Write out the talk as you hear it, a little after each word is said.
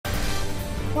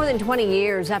More than 20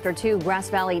 years after two Grass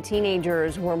Valley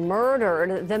teenagers were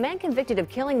murdered, the man convicted of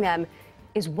killing them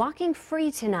is walking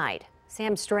free tonight.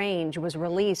 Sam Strange was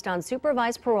released on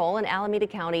supervised parole in Alameda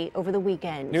County over the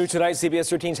weekend. New tonight,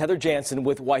 CBS 13's Heather Jansen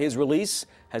with why his release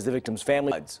has the victim's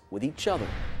family with each other.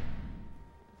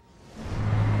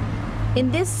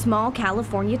 In this small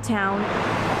California town,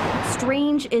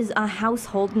 Strange is a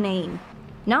household name,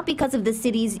 not because of the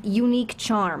city's unique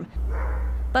charm,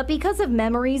 but because of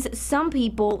memories some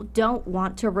people don't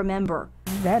want to remember.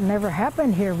 That never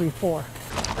happened here before.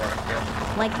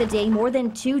 Like the day more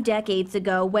than 2 decades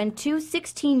ago when two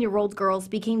 16-year-old girls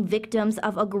became victims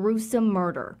of a gruesome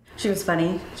murder. She was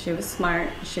funny, she was smart,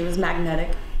 she was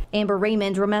magnetic. Amber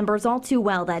Raymond remembers all too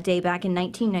well that day back in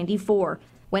 1994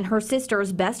 when her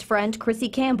sister's best friend, Crissy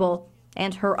Campbell,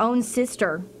 and her own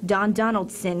sister,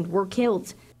 Donaldson, were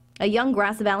killed. A young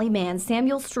Grass Valley man,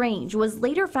 Samuel Strange, was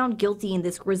later found guilty in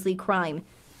this grisly crime.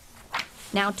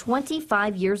 Now,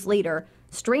 25 years later,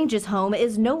 Strange's home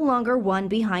is no longer one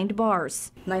behind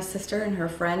bars. My sister and her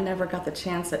friend never got the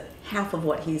chance at half of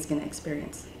what he's going to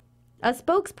experience. A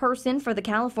spokesperson for the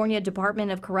California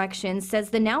Department of Corrections says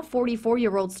the now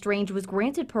 44-year-old Strange was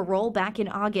granted parole back in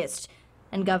August,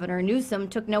 and Governor Newsom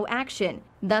took no action,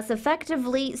 thus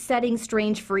effectively setting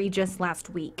Strange free just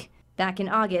last week. Back in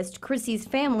August, Crissy's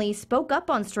family spoke up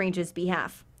on Strange's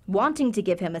behalf, wanting to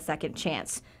give him a second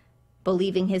chance,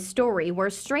 believing his story where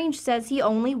Strange says he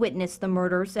only witnessed the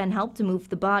murders and helped to move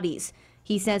the bodies.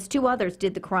 He says 2 others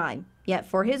did the crime, yet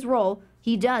for his role,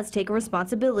 he does take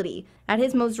responsibility. At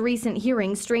his most recent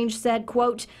hearing, Strange said,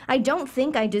 quote, "I don't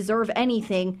think I deserve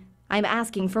anything. I'm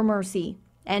asking for mercy."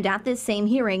 And at this same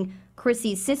hearing,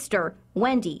 Crissy's sister,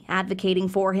 Wendy, advocating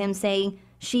for him, saying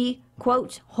she,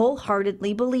 quote,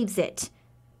 wholeheartedly believes it.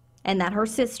 And that her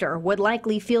sister would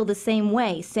likely feel the same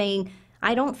way, saying,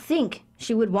 "I don't think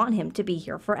she would want him to be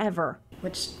here forever."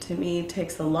 Which to me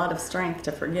takes a lot of strength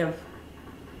to forgive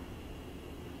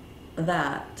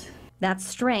that. That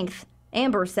strength,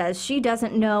 Amber says she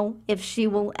doesn't know if she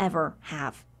will ever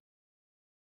have.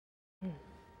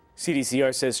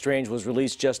 CDCR says Strange was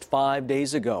released just 5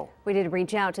 days ago. We did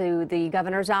reach out to the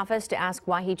governor's office to ask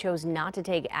why he chose not to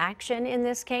take action in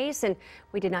this case, and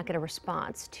we did not get a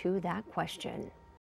response to that question.